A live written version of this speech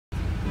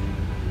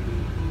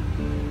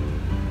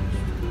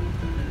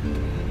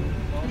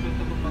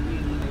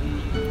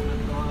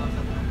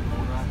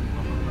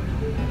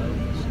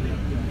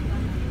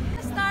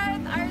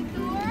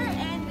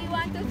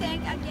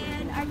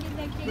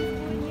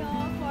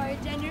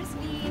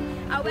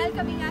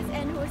welcoming us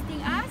and hosting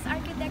us.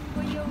 Architect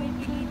Buno will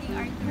be leading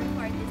our tour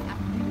for this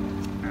afternoon.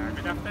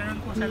 Good afternoon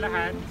po sa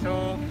lahat.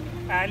 So,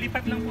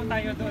 lipat lang po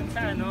tayo doon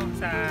sa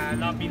sa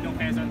lobby ng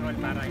Quezon Hall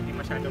para hindi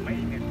masyado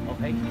mainit.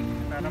 Okay.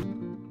 Para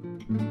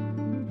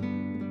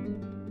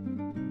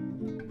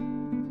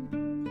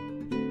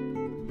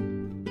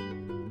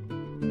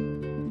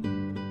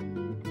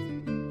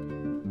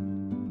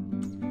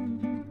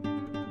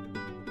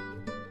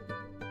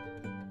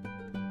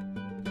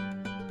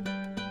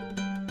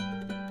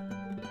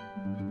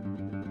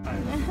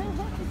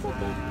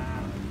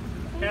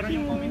pero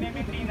yung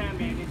community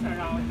namin is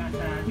around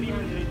nasa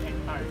 300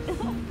 hectares.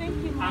 Thank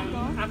you,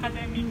 Marco. Ang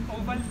academic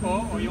oval po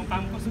o yung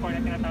campus core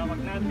na tinatawag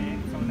natin,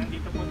 so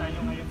nandito po tayo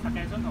ngayon sa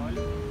Quezon Hall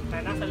na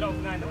nasa loob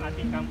na ng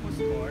ating campus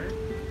core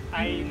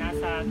ay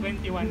nasa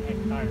 21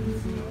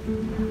 hectares. No?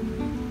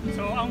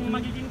 So ang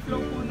magiging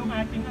flow po ng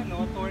ating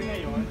tour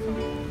ngayon, so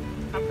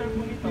after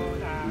po nito,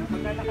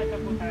 maglalakad na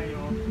po tayo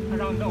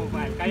around the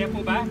oval. Kaya po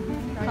ba?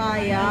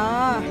 Kaya.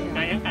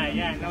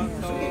 Kaya, no?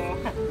 So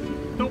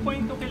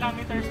 2.2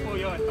 kilometers po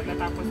yun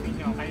pagkatapos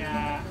ninyo. Kaya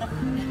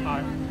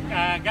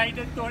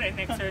guided tour and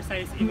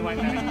exercise in one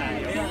na rin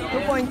tayo.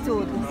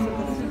 2.2.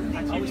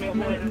 Achievement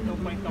na rin ng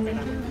 2.2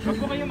 kilometers. Huwag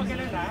po kayo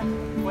mag-alala.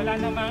 Wala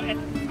namang,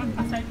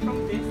 aside from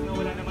this, no,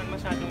 wala naman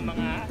masyadong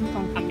mga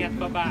akyat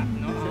baba,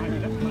 no?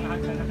 Mga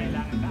hagdan na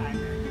kailangan daan.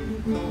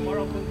 So more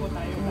often po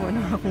tayo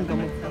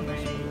sa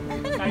may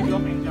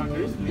sidewalk and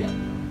joggers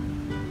lane.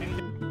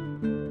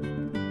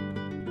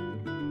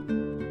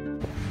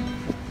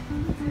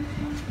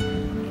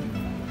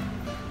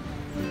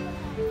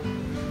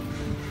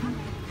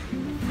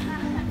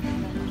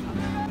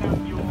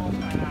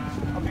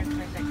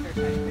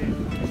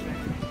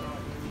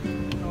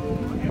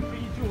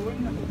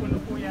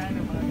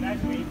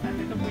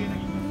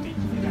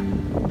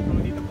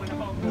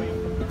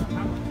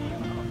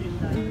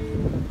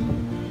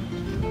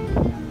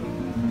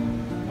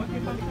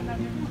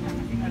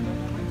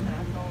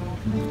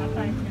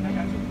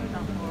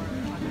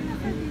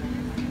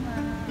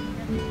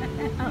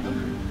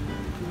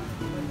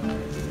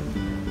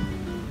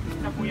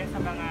 Sa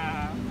mga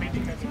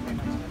medical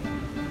supplements.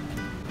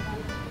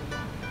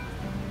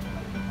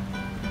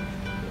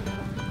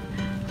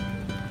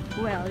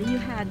 Well, you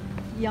had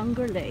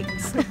younger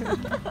legs.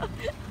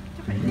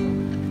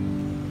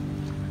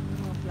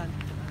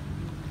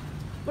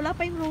 Wala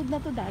pa yung road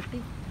na to dati.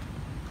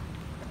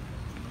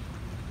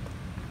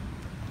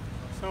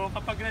 So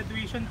kapag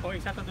graduation po,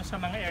 isa to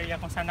sa mga area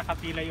kung saan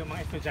nakapila yung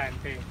mga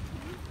estudyante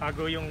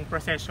bago yung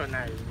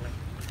processional.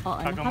 Oo,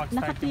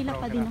 nakapila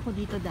pa din ako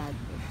dito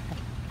dati.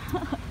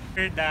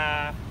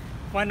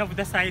 One of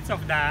the sides of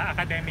the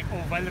academic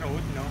oval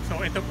road, no? So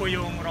ito po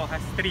yung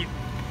Rojas Street.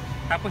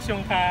 Tapos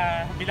yung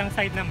kabilang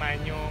side naman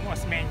yung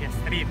Osmeña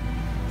Street.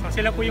 So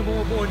sila po yung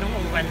bumubuo ng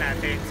oval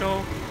natin. So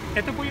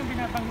ito po yung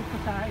binabanggit ko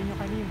sa inyo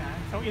kanina.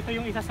 So ito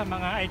yung isa sa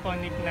mga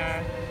iconic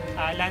na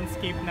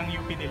landscape ng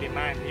UP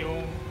Diliman.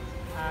 Yung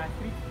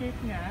streetscape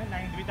niya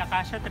lined with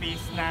acacia trees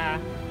na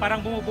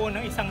parang bumubuo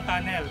ng isang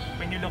tunnel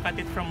when you look at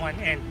it from one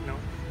end, no?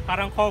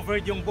 Parang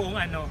covered yung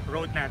buong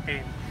road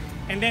natin.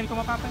 And then kung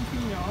mapapansin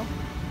nyo,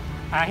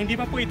 hindi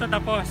pa po ito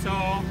tapos. So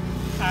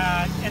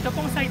ito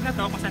pong side na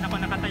to kung saan ako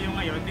nakatayo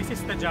ngayon, this is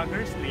the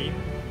joggers lane.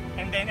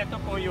 And then ito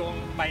po yung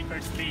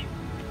bikers lane.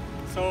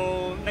 So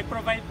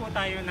nag-provide po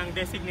tayo ng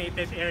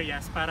designated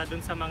areas para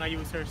dun sa mga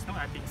users ng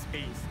ating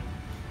space.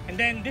 And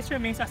then this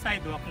remains a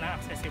sidewalk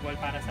na accessible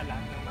para sa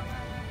lahat ng mga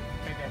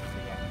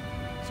pedestrian.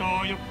 So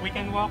we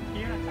can walk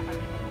here at saka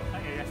dito po sa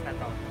areas na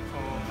to. So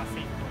mas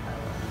safe po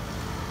tayo.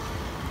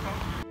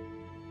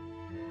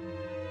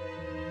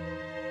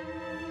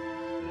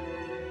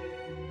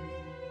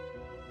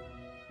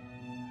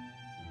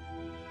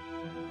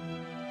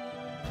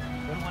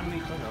 One way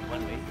ito, no?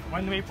 One way?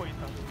 One way po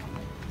ito.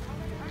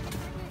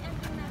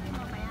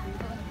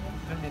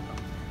 Dito.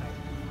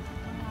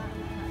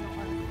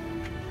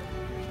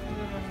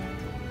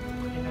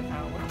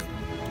 Tinatawa.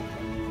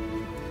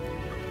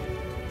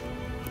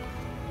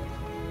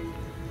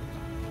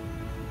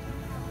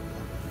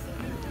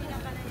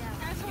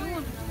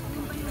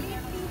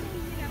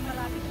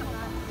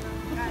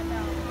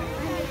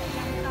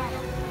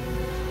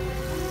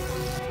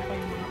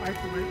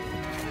 Artwork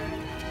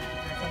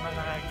sa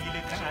mga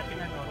gilid ng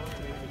ating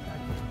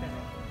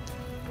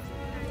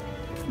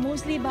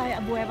Mostly by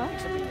Abueva?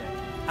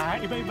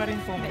 Iba-iba rin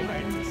po mga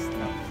artists.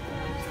 No?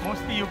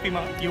 Mostly UP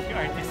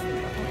artists.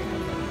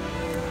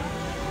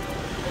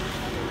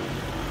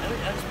 Ano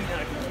speak na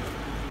architect?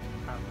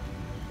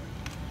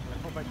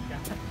 Nagpabad ka.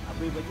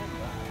 Abueva dyan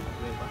ba?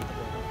 Abueva.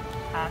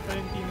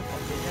 Tolentino po.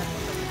 Ganyan mo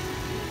sabi.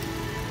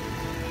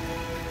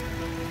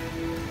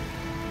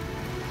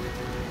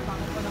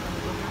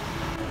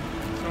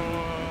 So,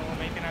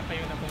 may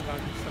tinatayo na pong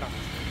bagong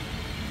structure.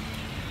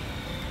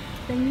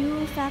 The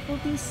new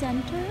faculty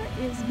center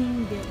is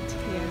being built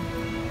here,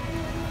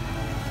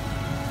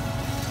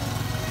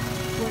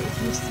 where it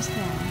used to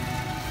stand.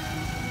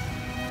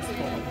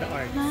 The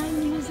art.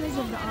 Nine Muses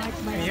of the Art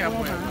by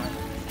Abueva.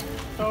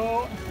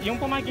 So,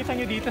 yung pumakita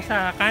nyo dito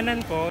sa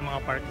kanan ko, mga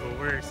park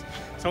goers.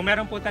 So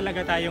meron po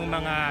talaga tayong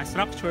mga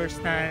structures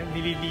na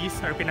nililease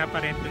or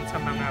pinaparent dun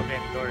sa mga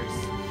vendors.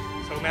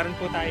 So meron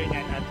po tayo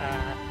niyan at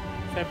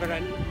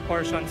several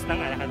portions ng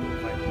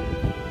Alacatuban.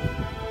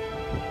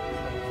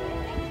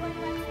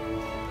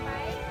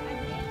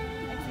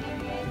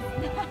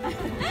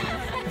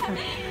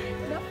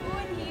 The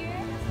food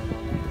here.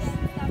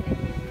 Stop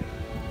it.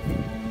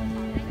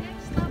 The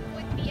next stop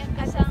would be at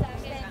the Sept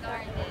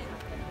Garden.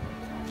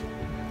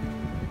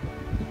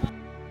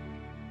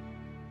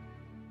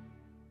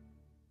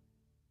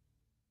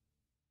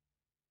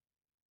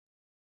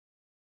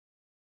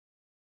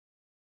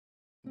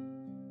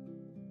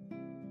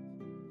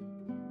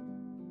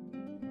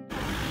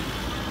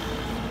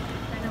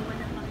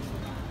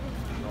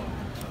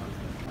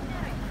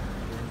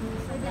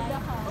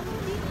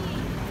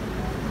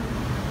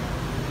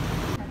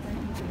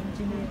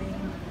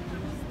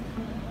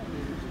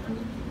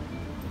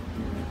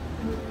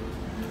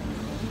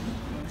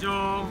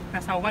 Medyo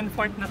nasa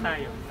 1/4 na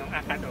tayo ng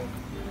Acadome.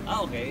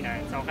 Okay. Yan.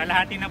 So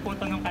kalahati na po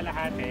ito ng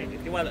kalahati.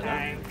 Tiwala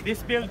na. And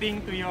this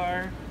building to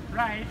your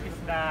right is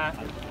the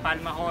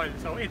Palma Hall.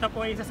 So ito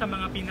po ay isa sa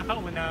mga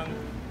pinakaunang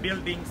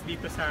buildings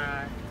dito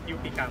sa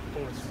UP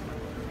campus.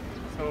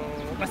 So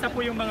basta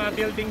po yung mga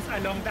buildings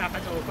along the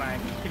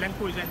Acadome, ilan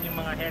po dyan yung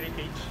mga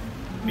heritage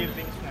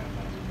buildings na.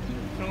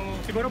 So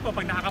siguro po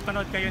pag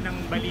nakakapanood kayo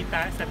ng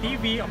balita sa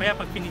TV o kaya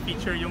pag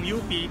pinifeature yung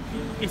UP,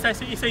 isa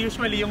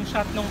usually yung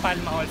shot ng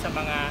Palma Hall sa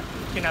mga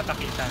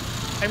pinapakita.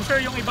 I'm sure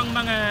yung ibang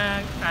mga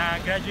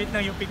graduate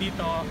ng UP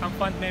dito have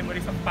fond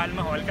memories of Palma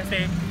Hall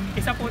kasi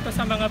isa po to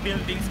sa mga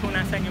buildings kung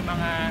nasan yung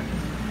mga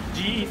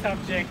GE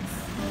subjects.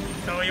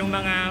 So yung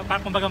mga,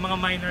 kumbaga mga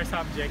minor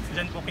subjects,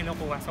 dyan po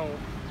kinukuha. So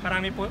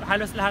marami po,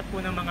 halos lahat po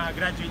ng mga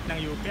graduate ng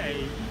UP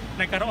ay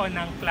nagkaroon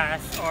ng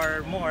class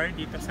or more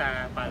dito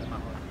sa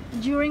Palma Hall.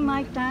 During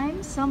my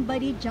time,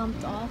 somebody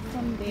jumped off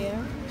from there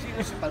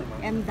Sino si Palma?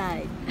 and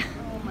died.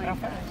 Oh my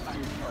God.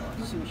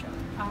 Sino siya?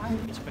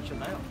 Inspection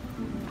tayo.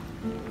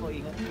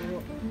 Ingat po.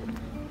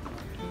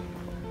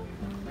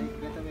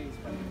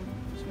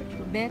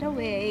 Inspection. Better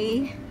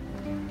way.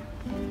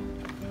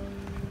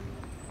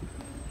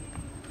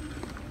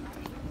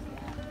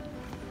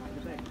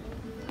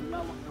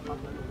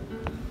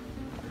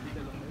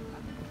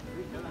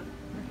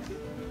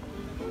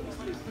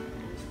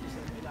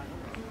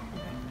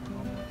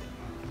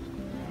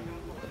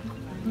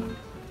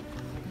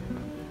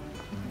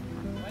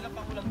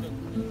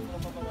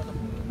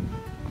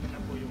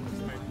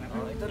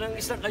 Ito lang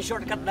isang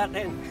shortcut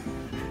natin.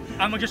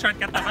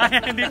 Mag-shortcut na kaya.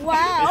 Hindi.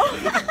 Wow!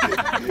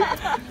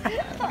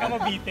 Baka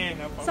mabitin.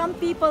 Some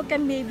people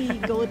can maybe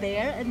go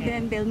there and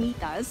then they'll meet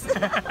us.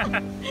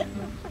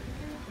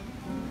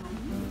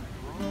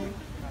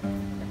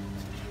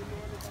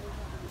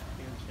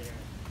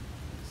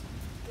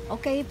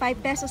 Okay,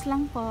 5 pesos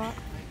lang po.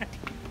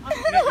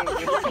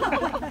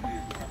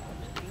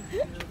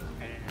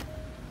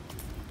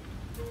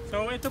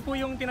 So ito po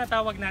yung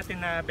tinatawag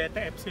natin na Beta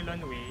Epsilon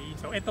Way.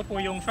 So ito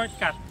po yung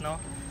shortcut, no,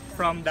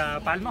 from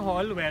the Palma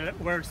Hall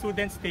where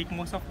students take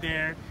most of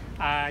their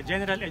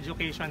general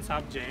education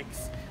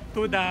subjects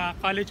to the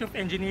College of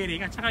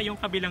Engineering at saka yung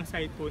kabilang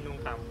side po nung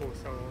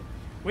campus. So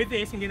with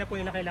this, hindi na po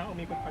nila kailangang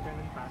umikot pa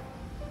ganun pa.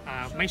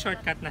 May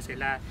shortcut na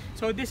sila.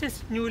 So this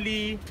is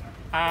newly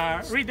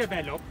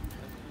redeveloped.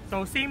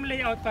 So same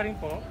layout pa rin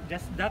po,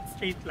 just that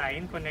straight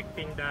line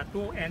connecting the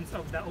two ends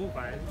of the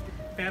oval.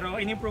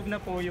 Pero in-improve na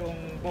po yung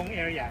buong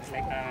area.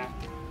 Like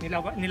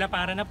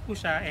nilapara na po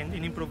siya and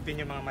in-improve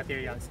din yung mga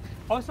materials.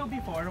 Also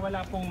before,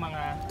 wala pong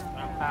mga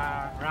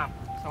ramp.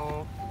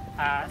 So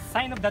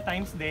sign of the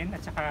times din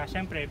at saka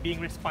syempre being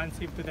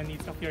responsive to the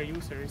needs of your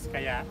users.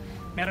 Kaya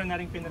meron na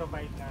rin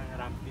pinrovide na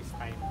ramp this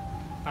time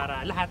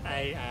para lahat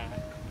ay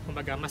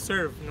kumbaga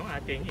ma-serve ng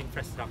ating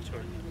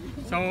infrastructure.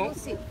 So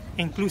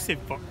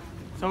inclusive po.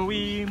 So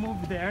we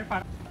moved there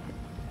para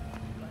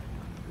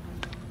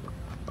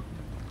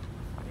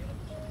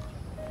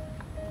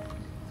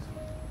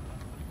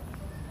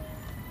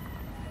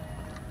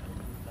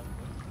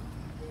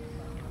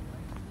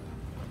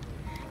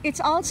It's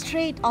all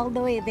straight all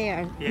the way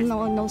there. Yes.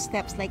 No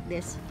steps like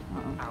this.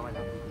 wala.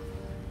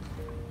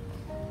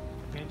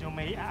 Medyo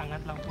may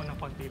aangat lang po ng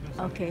konti dun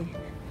sa Okay.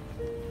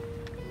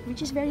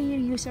 Which is very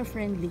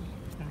user-friendly.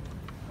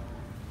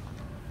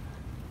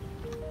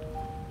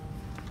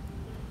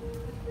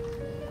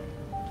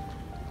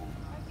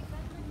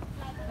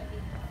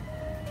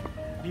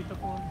 dito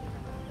po.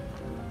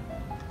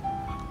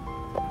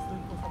 Mas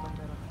dun po sa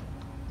bandera.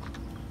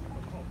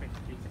 Open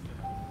spaces.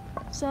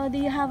 So, do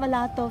you have a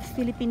lot of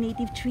Philippine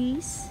native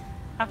trees?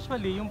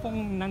 Actually, yung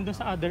pong nando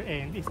sa other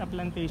end is a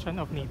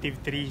plantation of native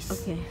trees.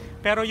 Okay.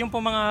 Pero yung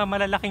pong mga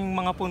malalaking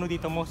mga puno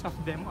dito, most of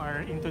them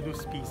are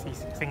introduced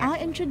species. Kasi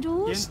nga, yan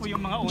Introduced? po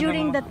yung mga unang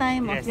During mga, the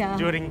time of, yes, yeah.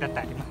 during the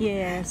time.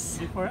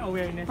 Yes. Before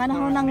awareness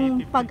Panahon for ng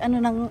native pag-ano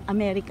ng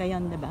Amerika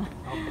yon, diba?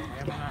 Opo,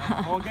 yung mga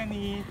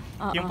mahogany,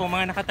 yung pong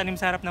mga nakatanim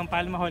sa harap ng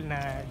Palma Hall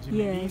na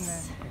Jumelina.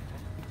 Yes.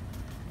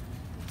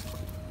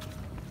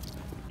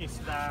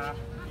 Is the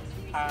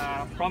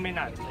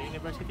promenade, the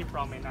University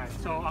Promenade.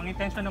 So, ang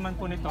intention naman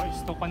po nito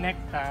is to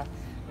connect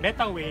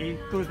better way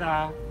to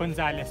the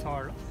Gonzales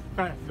Hall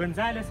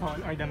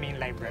or the main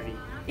library.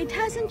 It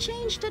hasn't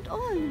changed at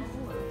all.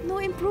 No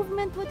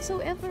improvement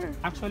whatsoever.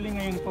 Actually,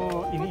 ngayon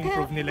po,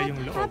 ini-improve nila yung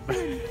loob.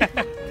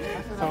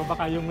 So,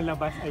 baka yung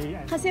labas ay...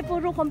 Kasi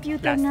puro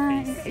computer Last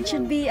na. phase. It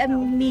should be a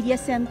media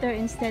center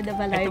instead of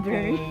a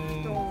library.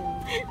 Ito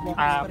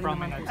pong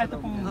promenade. Ito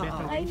pong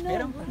better I way.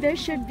 know. There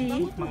should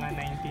be. Mga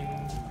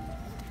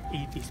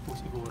 1980s po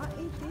siguro.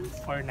 80s?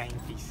 Or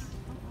 90s.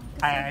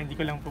 Hindi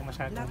ko lang po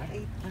masyado. Not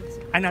 80s.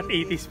 Not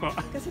 80s po.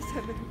 Kasi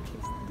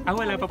 70s.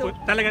 Wala pa po.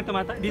 Talagang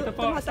dito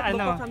po sa Tumatakbo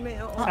pa kami,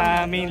 oo. sa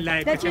main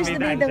light. That kasi used may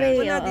to be daan the way.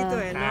 dyan. Wala oo. dito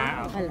eh, no?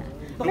 Wala.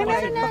 Baka,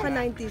 Meron na. baka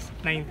 90s.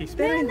 90s po.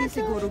 Pero hindi na to.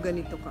 siguro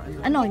ganito ka.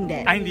 Ano, hindi.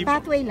 Hindi po.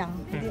 Pathway lang.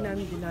 Hindi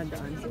namin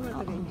dinadaan. So, mga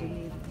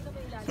taga-engineer.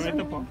 So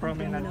ito po,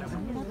 promenade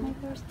naman.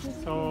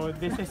 So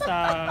this is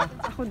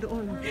Ako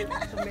doon.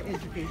 So, may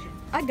education.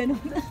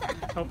 Ganun.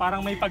 so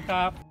parang may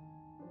pagka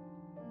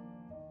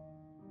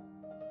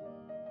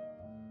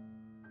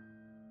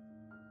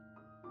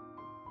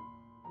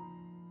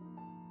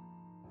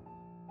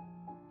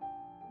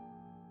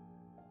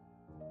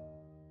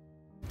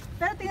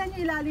Pero tingnan niyo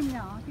ilalim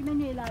niya, oh. Tingnan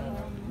niyo ilalim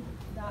ng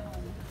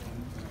dahon.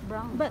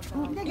 Brown. But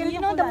ganyan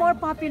you know, the kulay. more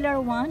popular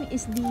one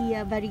is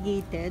the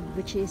variegated,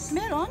 which is,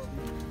 Meron?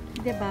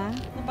 diba?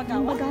 Yung Yung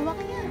paggawa? bagawak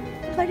niya.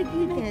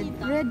 Variegated,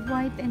 red,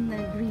 white, and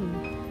green.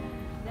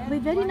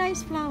 With very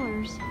nice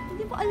flowers.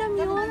 Hindi mo alam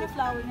Ganun yun. yung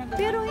flower niya. ganun.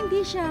 Pero hindi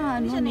siya,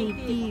 siya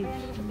native.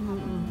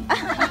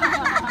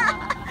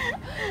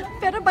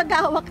 Pero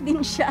bagawak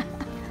din siya.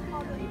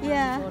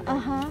 Yeah,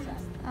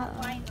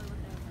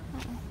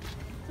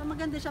 So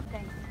maganda siya.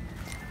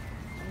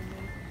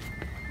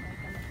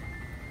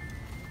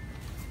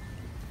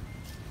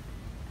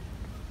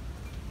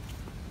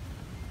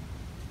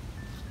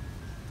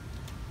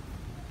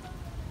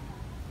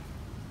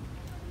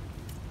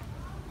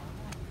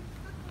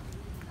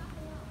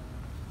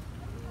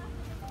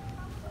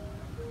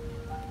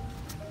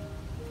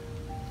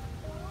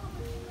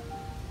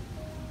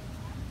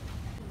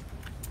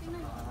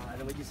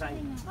 Ano mo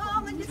design? Oo,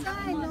 may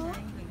design, no?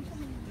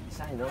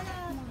 Design, no?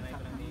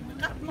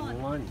 Katmon.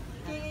 One.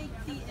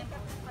 KTM.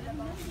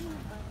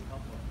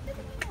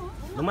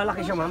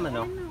 Lumalaki siya, ma'am,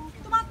 ano?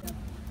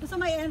 Doon sa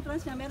may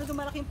entrance niya, meron doon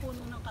malaking puno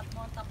ng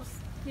katmon. Tapos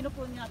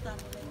pinupun niya ata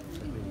nila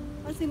yun.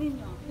 Pansinin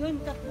niyo, yun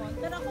katmon.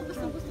 Pero ako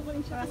gusto ko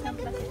rin siya. Kasi ang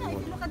ganda niya, if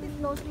you look at it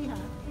closely ha.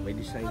 May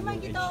design May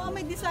kita,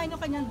 may design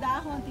yung kanyang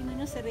dahon. Tingnan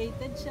niyo,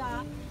 serrated siya.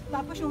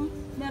 Tapos yung,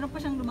 meron pa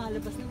siyang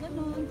lumalabas na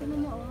gano'n. Tingnan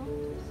niyo, oh.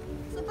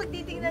 So pag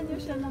titingnan niyo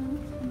siya ng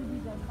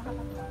individual,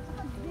 nakakatawa.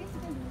 Saka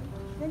basically,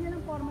 ganyan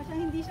ang forma siya.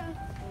 Hindi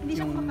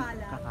siya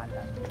makala.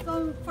 So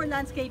for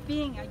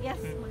landscaping, I guess,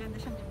 maganda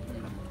siyang gamitin.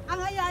 Ang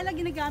Ayala,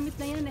 ginagamit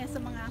na yan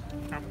sa mga...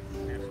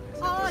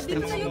 Oo,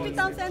 dito sa UP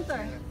Town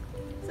Center.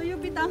 Sa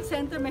UP Town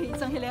Center, may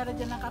isang hilera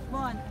dyan ng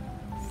katmon.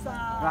 Sa...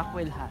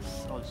 Rockwell has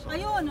also.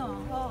 Ayun,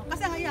 oh.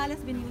 Kasi ang Ayala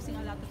has been using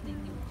a lot of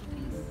native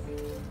trees.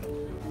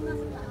 Ang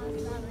nasa taas,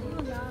 Lara.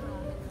 Yun, Lara.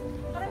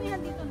 Karamihan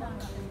dito,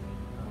 Lara.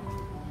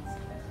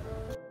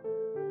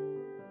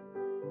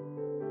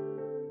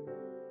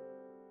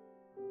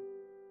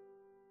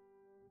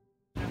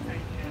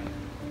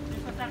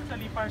 This was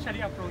actually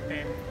partially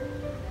uprooted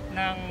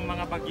ng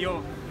mga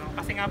bagyo. No?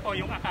 Kasi nga po,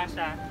 yung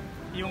acacia,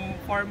 yung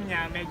form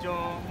niya, medyo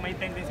may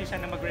tendency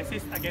siya na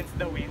mag-resist against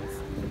the winds.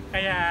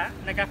 Kaya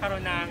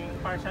nagkakaroon ng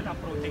partial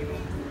uprooting.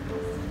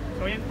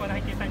 So yun po,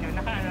 nakikita nyo,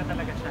 nakaano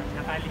talaga siya,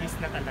 nakalihis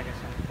na talaga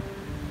siya.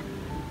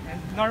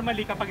 And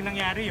normally, kapag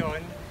nangyari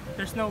yon,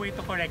 there's no way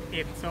to correct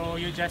it. So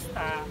you just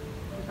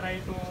try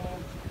to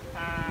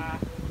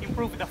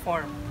improve the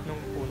form ng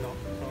puno.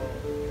 So,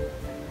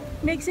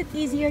 makes it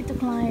easier to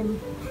climb.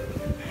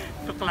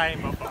 to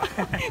climb up.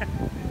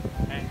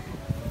 Okay.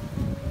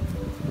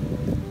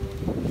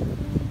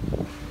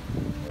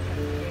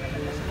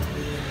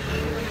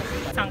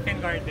 Sunken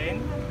garden.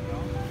 No?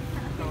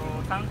 So,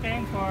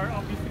 sunken for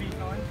obvious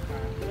reasons.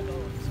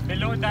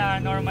 Below the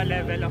normal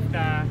level of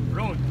the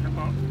road. No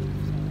po?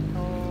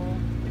 So,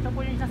 ito po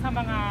yung isa sa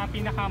mga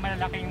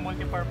pinakamalalaking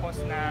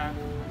multipurpose na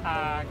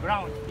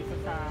ground dito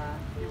sa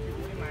UP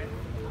Diliman.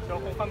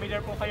 So, kung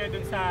familiar po kayo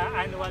dun sa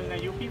annual na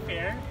UP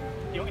Fair,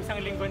 yung isang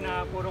linggo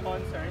na puro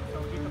concert, so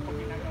dito po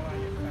ginagawa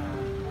yun sa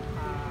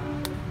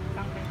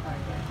Sunken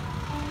Garden.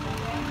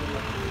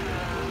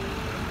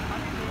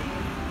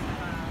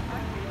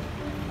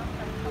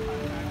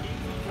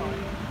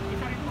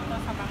 Isa rin po ito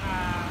sa mga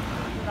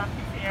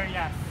practice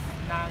areas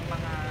ng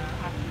mga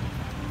athletes.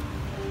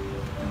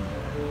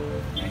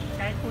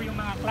 Kahit po yung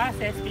mga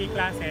classes, PE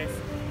classes,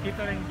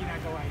 dito rin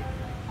ginagawa yun.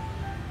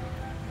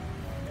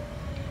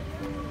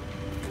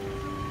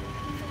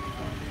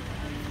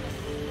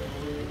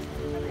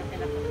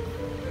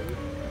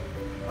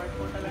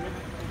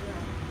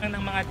 Ng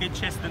mga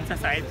ditches dun sa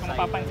side, kung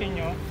papansin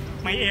nyo,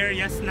 may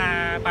areas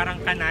na parang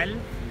kanal,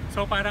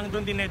 so parang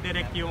dun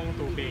dinedirect yung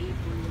tubig.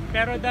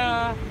 Pero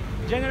the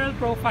general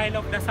profile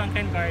of the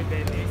sunken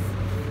garden is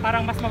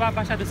parang mas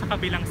mababa siya dun sa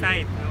kabilang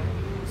side. No?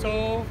 So,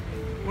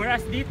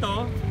 whereas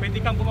dito, pwede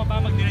kang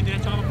bumaba,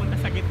 magdire-diretso ka mapunta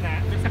sa gitna,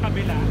 dun sa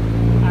kabila,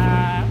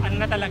 ano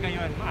na talaga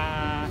yun,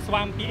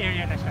 swampy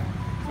area na siya.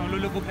 So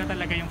lulubog na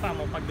talaga yung paa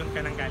mo pag doon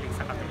ka nang galing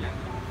sa kapila.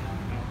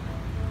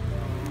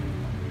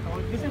 So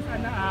this is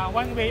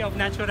one way of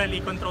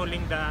naturally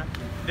controlling the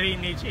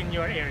drainage in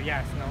your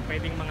areas. No?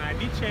 Pwedeng mga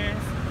ditches,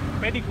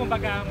 pwedeng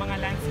kumbaga mga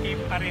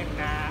landscape pa rin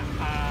na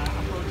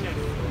approaches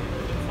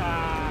sa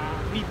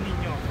need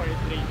ninyo for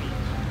drainage.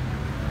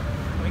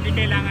 So, hindi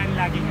kailangan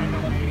laging may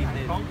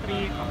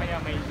concrete o kaya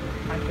may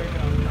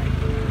underground pipe.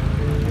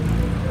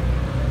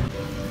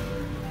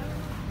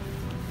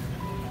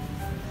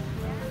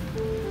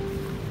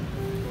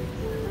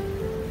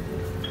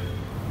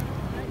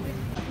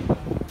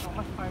 So,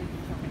 mas party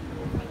siya.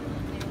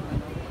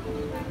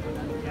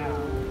 Yeah.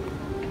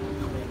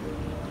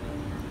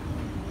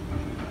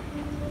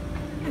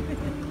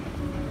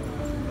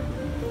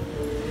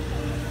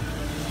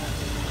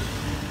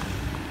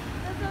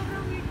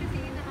 Sobrang weird kasi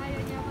inaaya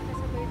niya ako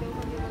nasabay daw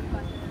kami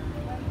magbasa.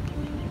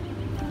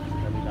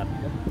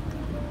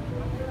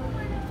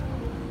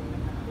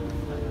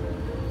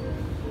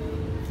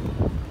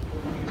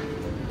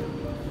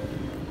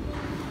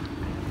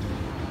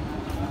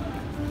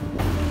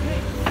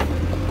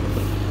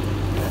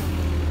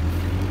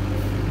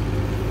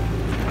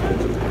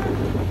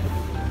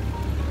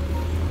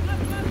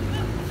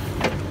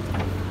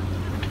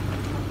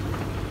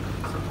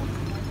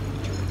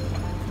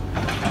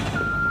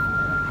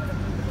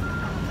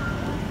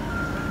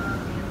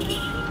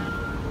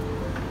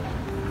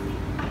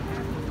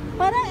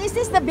 Parang, is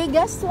this the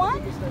biggest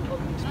one?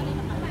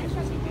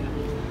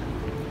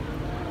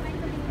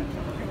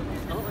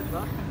 Oo, di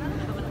ba?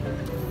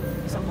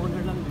 Isang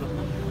owner lang, di ba?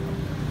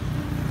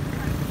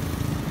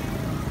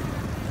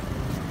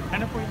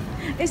 Ano po yun?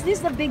 Is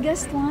this the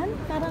biggest one?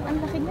 Parang ang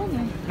laki niyan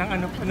eh.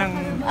 Ng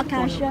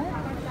Acacia?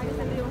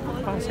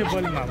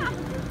 possible, ma'am.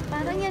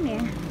 Parang yan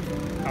eh.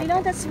 You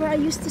know, that's where I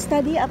used to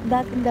study, up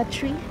that in that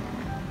tree.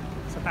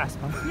 Sa taas,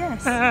 ma'am.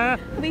 Yes.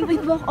 We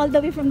walk all the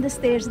way from the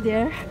stairs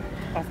there.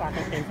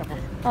 Pasakit kayo sa po.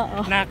 Oo.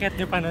 Nakit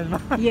niyo pa nun,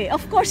 ma'am. Yeah,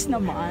 of course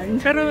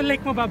naman. Pero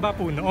like mababa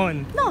po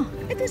noon. No,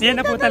 it was Yan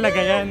na po talaga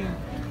yan.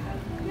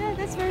 Yeah,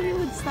 that's where we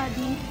would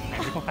study.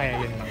 Hindi ko kaya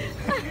yun, ma'am.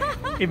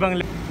 Ibang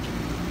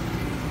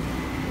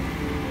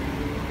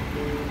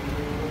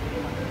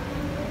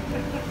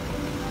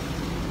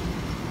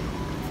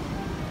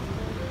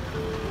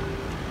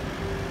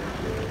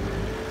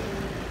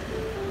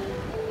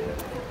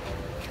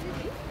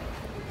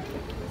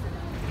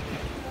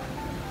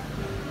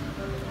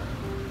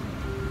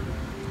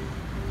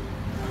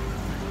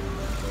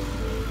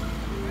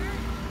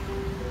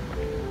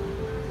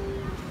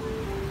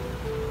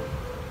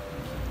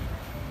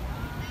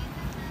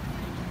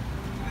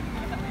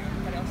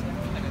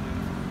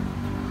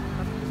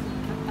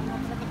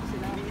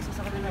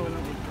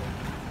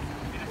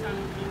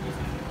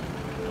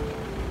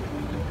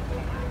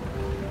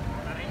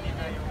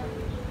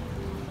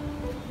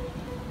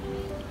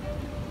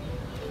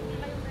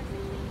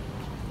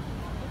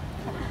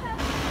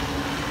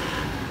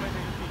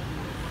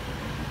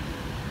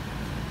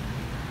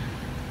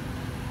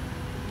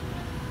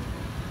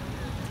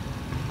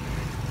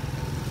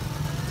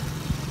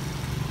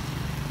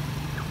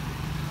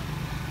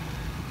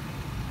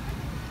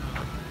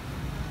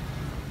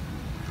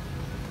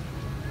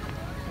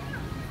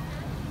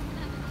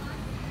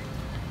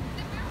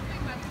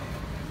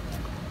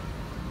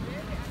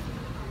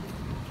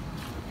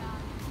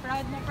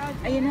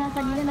Ayun na,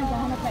 kanina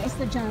naghahanap ng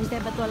estudyante,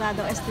 ba't wala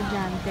daw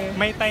estudyante?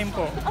 may time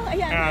po. Oh,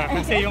 ayan.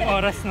 Kasi yung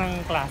oras ng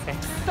klase.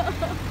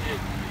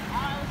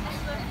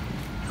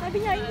 Sabi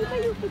niya, hindi ba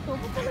UP to?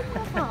 Ba't walang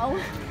mga tao?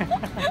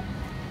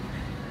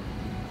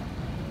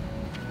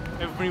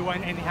 Every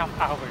 1.5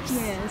 hours.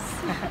 Yes.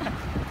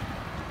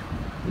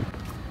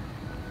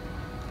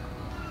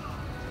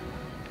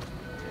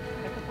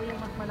 Ito po yung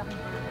mas malaking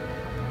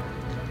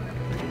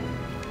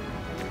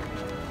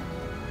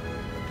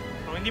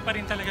so, hindi pa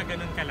rin talaga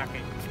ganun kalaki.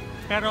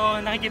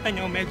 Pero nakikita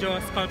nyo, medyo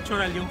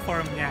sculptural yung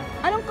form niya.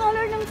 Anong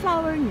color ng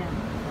flower niya?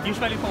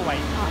 Usually po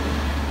white.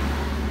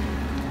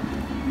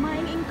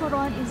 Mine in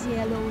Coron is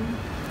yellow.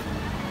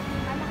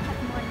 Alakat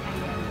mo na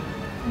yan.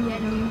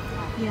 Yellow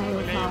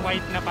Yung flower.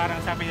 white na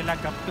parang sabi nila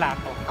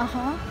plato.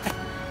 Aha.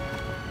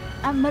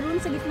 Maroon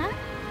sa gitna?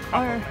 Opo,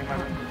 Or, may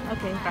maroon.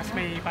 okay. Tapos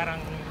may parang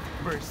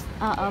burst.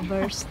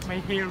 Burst. May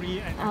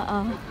hairy and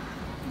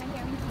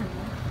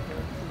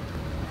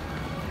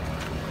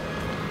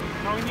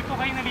So, hindi po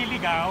kayo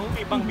naliligaw.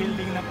 Ibang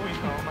building na po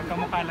ito.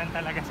 Magkamukha lang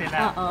talaga sila.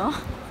 Oo.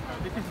 So,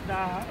 this is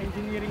the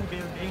engineering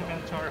building ng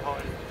Chor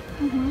Hall.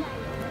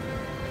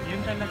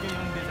 Yun talaga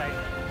yung design.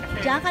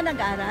 Kasi Diyan ka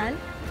nag-aral?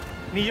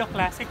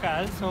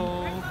 neo-classical. So,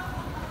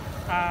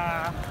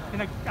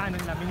 nila,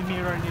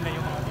 mini-mirror nila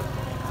yung mga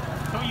building.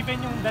 So, even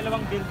yung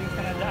dalawang buildings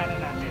na nadaanan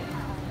natin,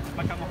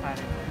 magkamukha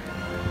rin.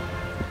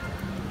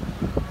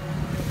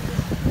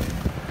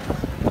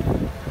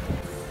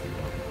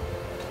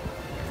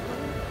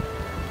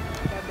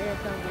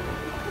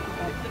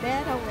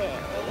 Better way.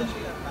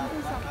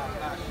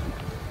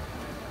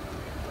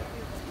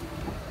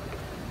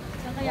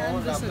 Saan kaya ang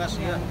gusto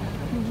niya?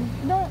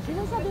 No,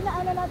 yung sabi na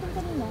ano natin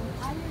kanina?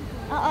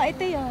 Oo,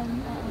 ito yun.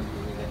 Oo.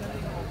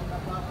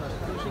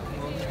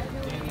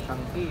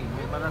 monkey.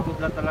 May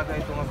panatudlan talaga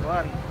itong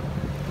agwan.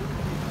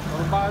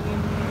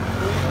 Urbangin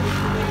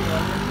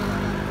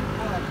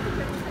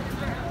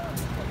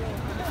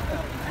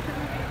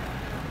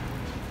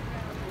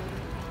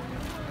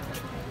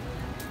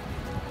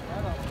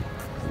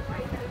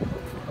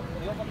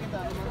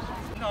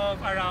of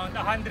around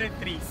 100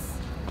 trees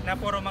na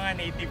puro mga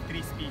native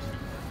tree species.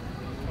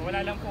 So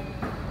wala lang pong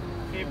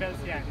cables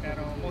yan,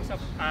 pero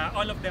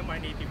all of them are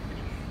native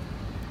trees.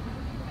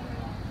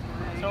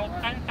 So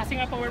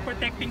kasi nga po we're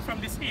protecting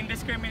from this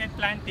indiscriminate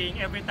planting.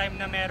 Every time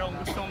na merong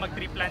gustong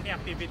mag-tree planting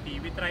activity,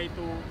 we try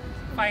to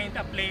find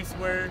a place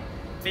where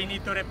they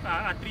need to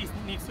a tree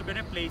needs to be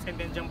replaced,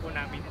 and then dyan po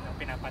namin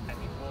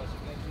pinapatanim.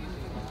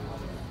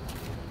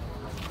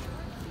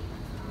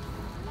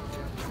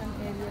 Isang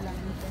area lang.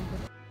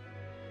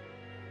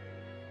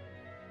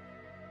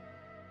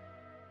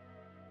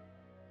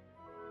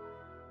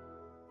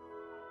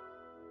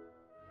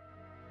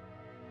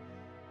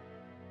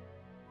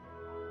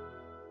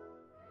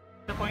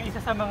 Ito po yung isa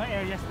sa mga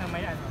areas na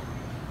may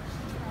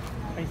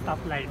may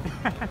stoplight.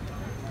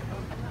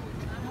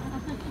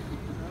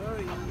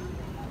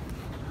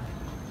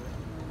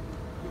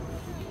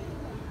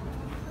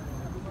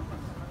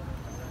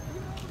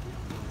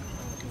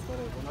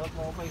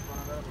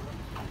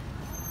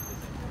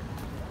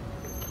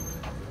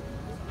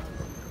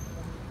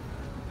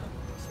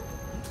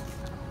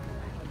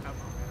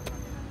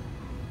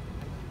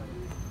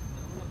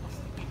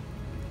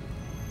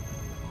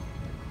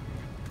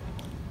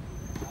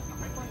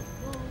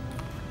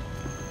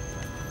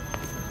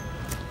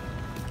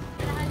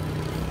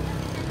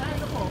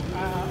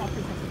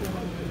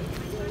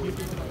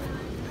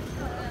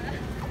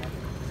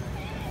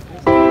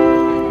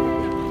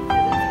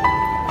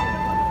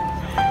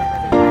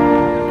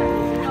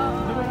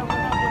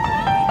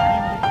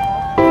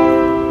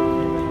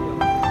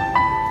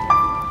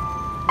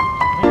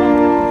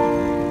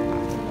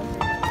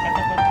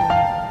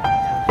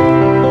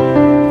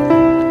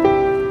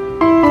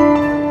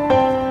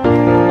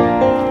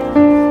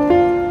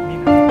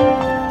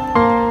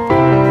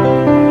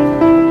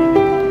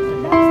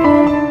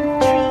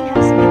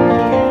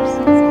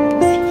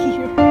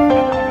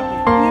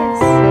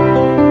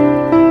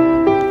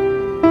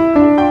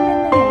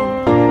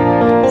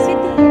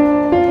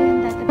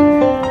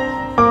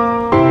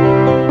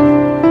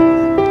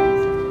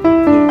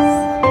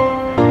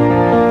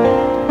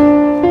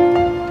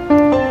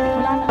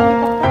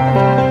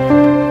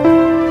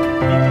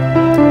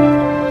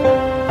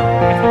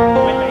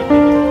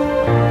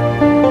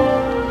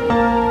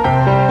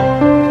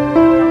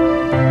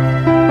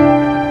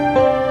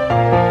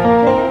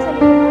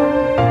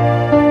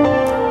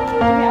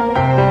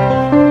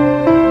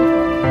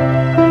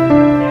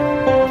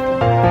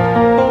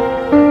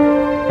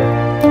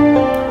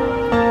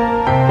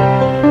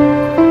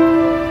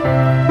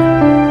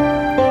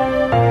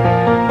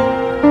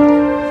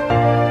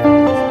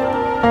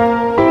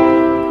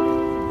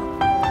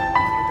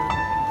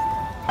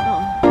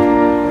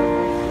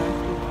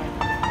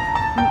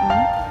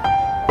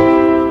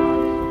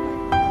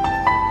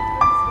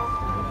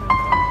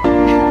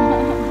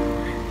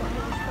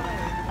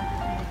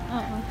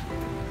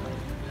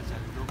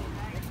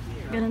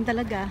 Ganun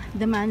talaga,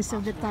 demands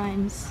of the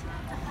times.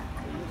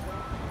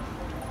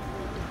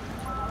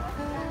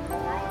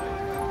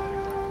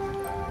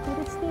 But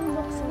it still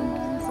looks so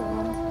nice,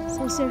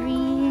 so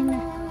serene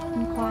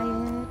and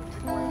quiet.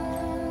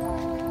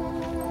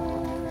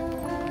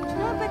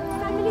 No, but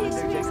family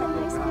history is a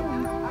nice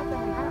film.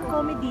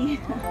 Comedy.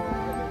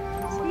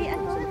 Si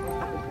ano?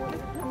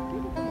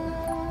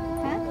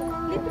 Ha?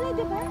 Libre,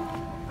 diba?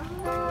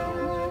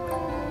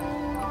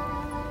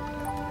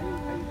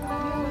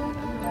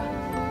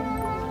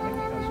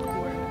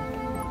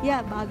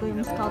 Yeah, bago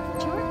yung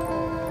sculpture.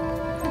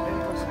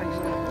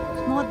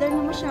 Modern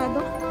na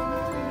masyado.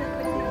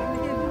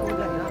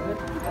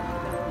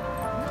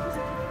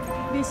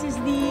 This is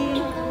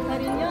the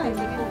Carignan.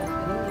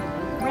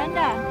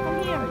 Brenda, come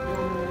here.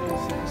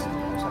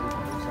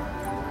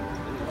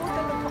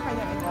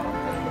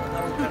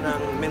 Nagkaroon ka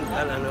ng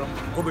mental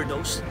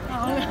overdose.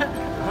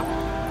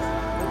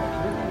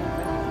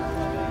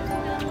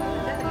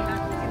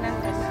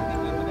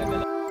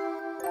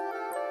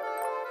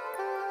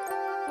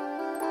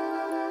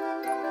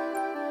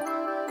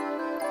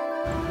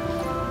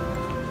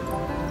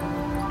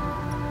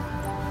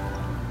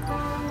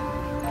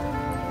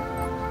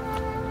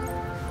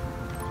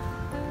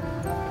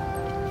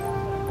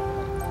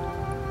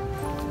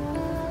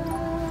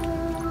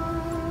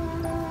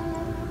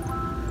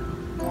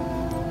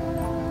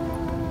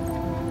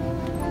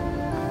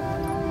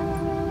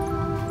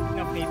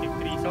 Native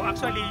tree. So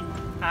actually,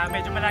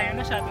 medyo malayo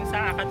na siya dun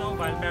sa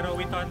Oval, pero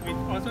we thought we'd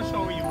also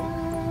show you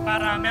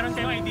para meron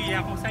kayong idea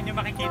kung saan nyo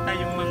makikita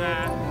yung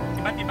mga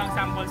iba't ibang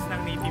samples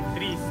ng native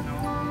trees. No?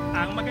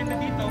 Ang maganda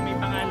dito, may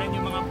pangalan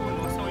yung mga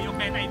puno, so you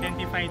can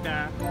identify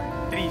the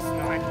trees.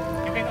 No? And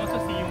you can also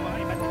see yung mga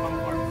iba't ibang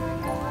forms.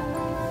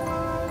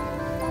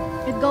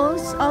 It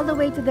goes all the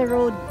way to the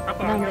road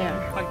down there.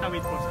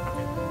 Pagtawid po sa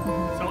kapit.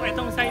 So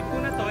itong side po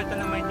na to, ito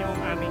naman yung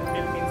aming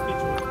film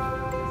institute.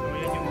 So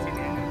yan yung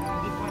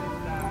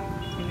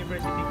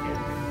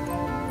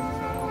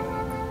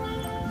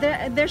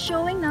they're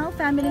showing now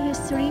family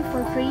history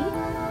for free.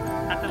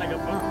 Talaga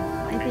po?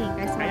 I think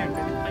I saw Ayun, it.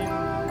 ayun.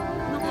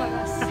 Anong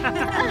oras?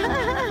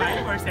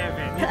 5 or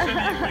 7. Usually,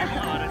 yung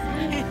mga oras.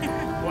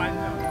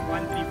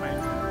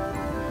 1:35.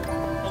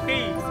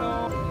 Okay,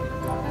 so...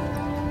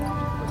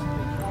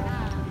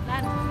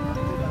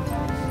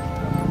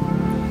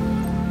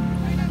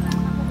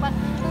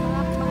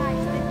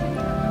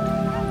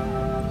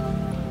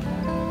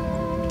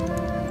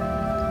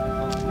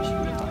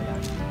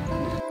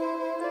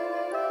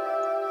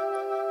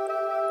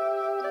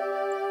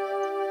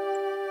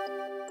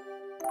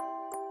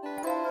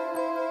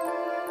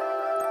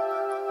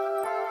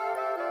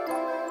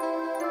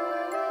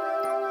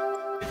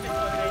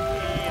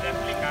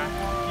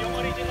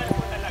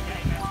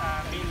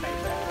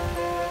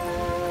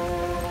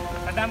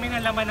 Madami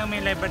na laman ng may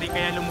library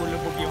kaya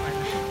lumulubog yung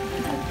ano.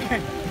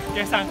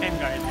 Yung sunken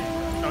garden.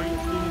 So, yun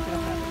yung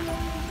sinasabi.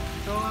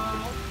 So,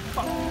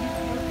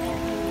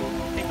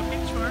 take a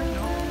picture,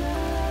 no?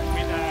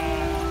 With a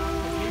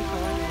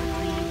quotation.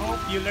 We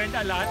hope you learned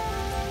a lot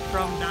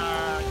from the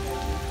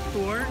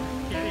tour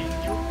here in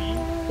UP.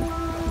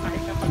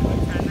 Kahit kapag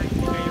sana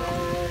hindi kayo,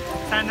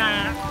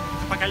 sana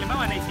pag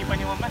halimbawa naisipan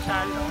nyo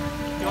mamasyal, no?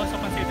 You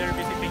also consider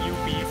visiting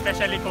UP,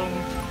 especially kung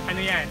ano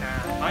yan,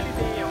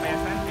 holiday o kaya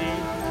Sunday.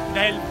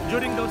 Dahil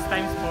during those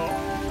times po,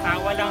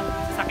 walang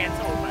sasakyan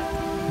sa uban.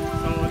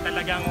 So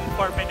talagang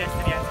for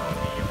pedestrians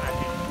only yung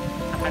ating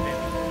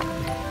academy.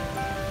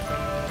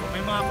 So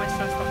may mga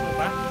questions pa po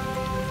ba?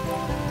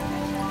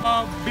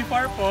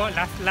 Before po,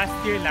 last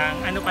year lang,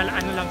 ano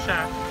lang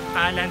siya,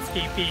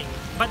 landscaping.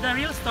 But the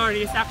real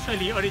story is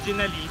actually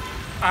originally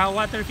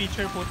water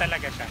feature po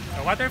talaga siya.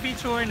 So water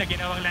feature na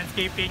ginawang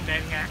landscaping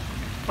dahil nga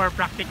for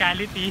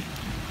practicality.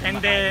 And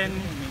then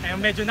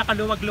medyo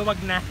nakaluwag-luwag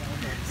na.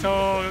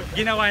 So,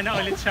 ginawa na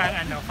ulit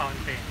siyang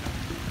fountain.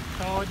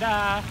 So,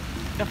 the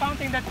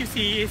fountain that you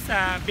see is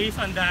based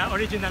on the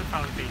original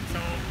fountain. So,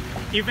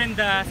 even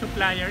the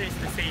supplier is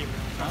the same.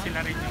 So,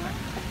 sila rin yung...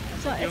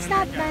 So, it's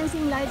not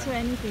dancing lights or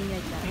anything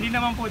like that? Hindi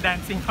naman po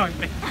dancing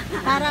fountain.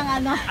 Parang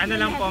ano? Ano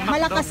lang po,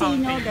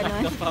 Malakasino,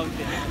 gano'n.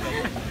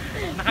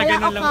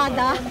 Nakaganon lang po.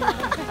 Okada.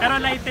 Pero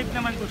lighted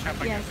naman po siya.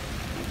 Yes.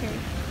 Okay.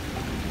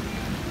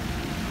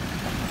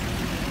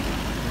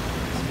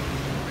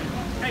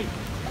 Hey!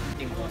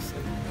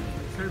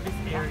 Service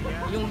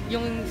area.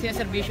 Yung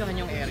sinaservisyohan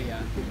yung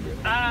area.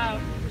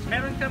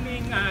 Meron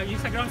kaming yung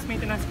sa grounds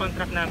maintenance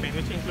contract namin,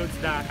 which includes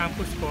the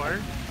campus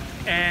core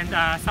and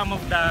some of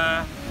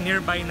the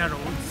nearby na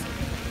roads.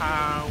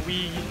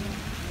 We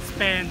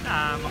spend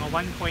mga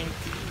 1.8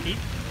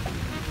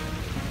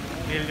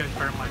 million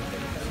per month.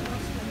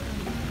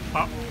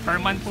 Per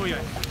month po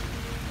yun.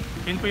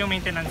 Yun po yung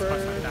maintenance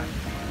cost of that.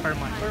 Per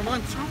month. Per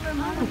month?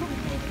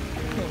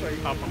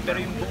 Opo. Pero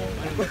yung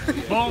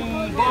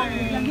buong buong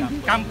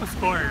campus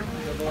core.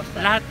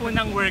 Lahat po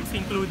ng works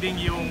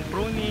including yung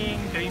pruning,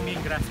 trimming,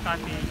 grass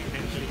cutting, and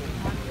then cleaning.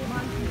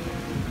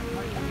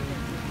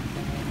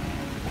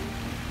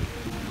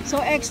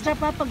 So extra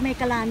pa pag may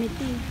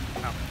calamity.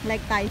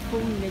 Like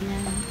typhoon,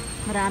 ganyan.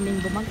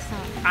 Maraming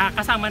bumagsak.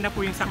 Kasama na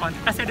po yung sa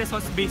contract. Kasi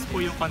resource-based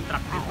po yung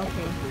contract.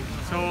 Okay.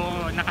 So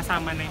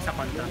nakasama na yung sa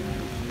contract.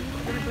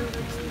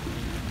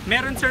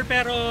 Meron sir,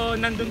 pero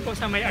nandun po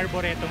sa may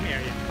arboretum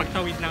area,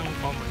 pagtawid ng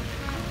common.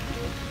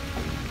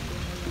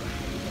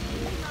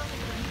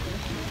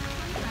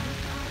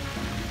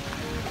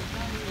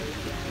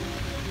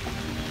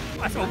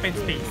 As open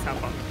space,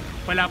 po.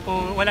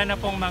 Wala na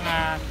pong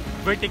mga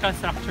vertical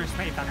structures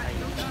na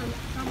itatayo.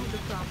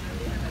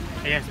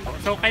 Yes po.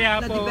 So kaya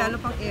po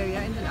Na-develop ang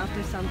area and then after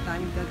some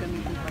time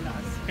gagamitin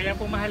pala as. Kaya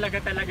po mahalaga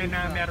talaga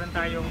na meron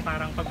tayong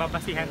parang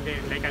pagbabasihan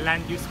din, like a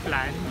land use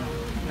plan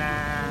na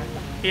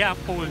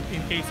i-uphold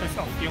in cases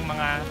of yung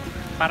mga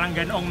parang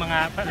ganoong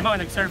mga,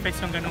 nag-surface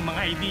yung ganoong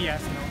mga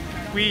ideas, no?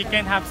 We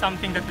can have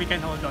something that we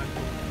can hold on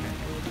to.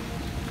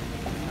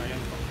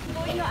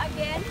 Buno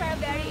again for a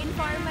very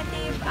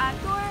informative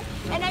tour.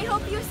 And I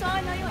hope you saw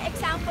yung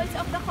examples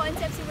of the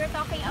concepts we were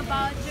talking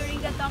about during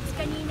the talks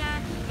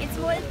kanina. It's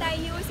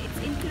multi-use, it's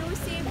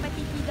inclusive,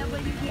 pati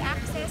PWD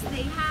access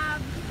they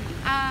have.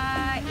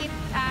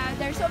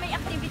 There are so many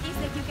activities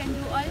that you can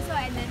do also,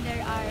 and then there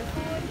are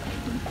food,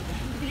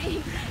 drink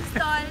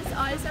stalls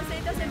also. So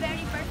it was a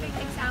very perfect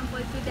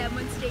example to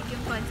demonstrate yung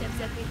concepts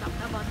that we talked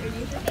about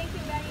earlier. So thank you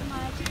very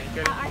much,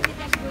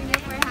 Architect Buno,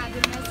 for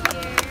having us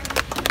here.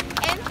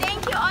 And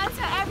thank you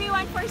also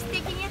everyone for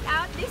sticking it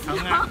out this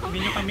long.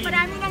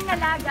 Marami nang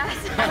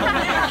nalagas.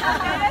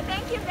 Pero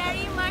thank you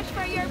very much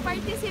for your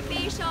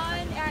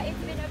participation.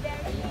 It's been a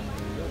very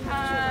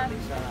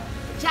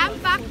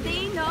jam-packed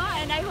day, no?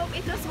 And I hope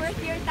it was worth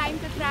your time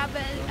to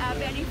travel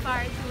very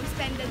far to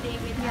spend the day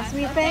with us. Yes,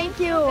 we So thank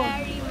you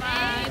very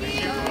much.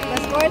 It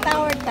was worth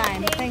our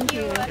time. Thank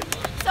you.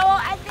 So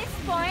at this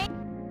point,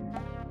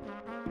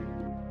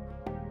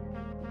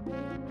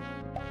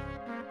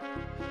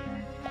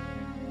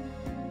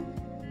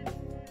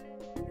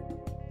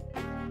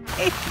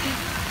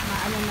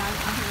 Maano na ang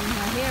aking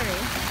hair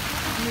eh.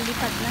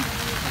 Nilipad na.